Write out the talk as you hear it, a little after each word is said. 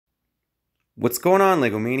What's going on,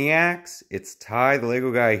 Lego Maniacs? It's Ty, the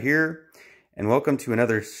Lego guy here, and welcome to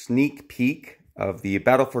another sneak peek of the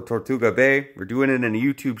Battle for Tortuga Bay. We're doing it in a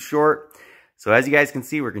YouTube short. So as you guys can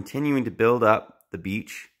see, we're continuing to build up the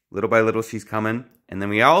beach. Little by little, she's coming. And then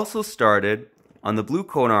we also started on the Blue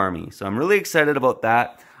Cone Army. So I'm really excited about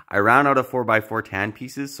that. I ran out of 4x4 tan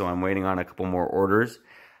pieces, so I'm waiting on a couple more orders.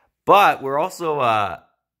 But we're also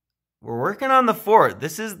we're working on the fort.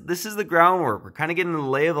 This is the groundwork. We're kind of getting the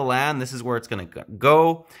lay of the land. This is where it's going to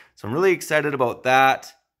go. So I'm really excited about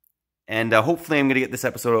that. And hopefully I'm going to get this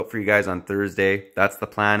episode out for you guys on Thursday. That's the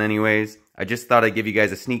plan anyways. I just thought I'd give you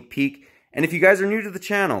guys a sneak peek. And if you guys are new to the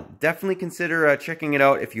channel, definitely consider checking it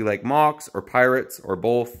out if you like MOCs or pirates or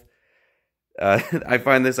both. I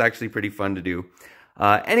find this actually pretty fun to do.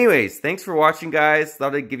 Anyways, thanks for watching, guys.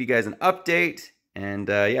 Thought I'd give you guys an update. And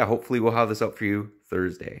yeah, hopefully we'll have this out for you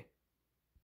Thursday.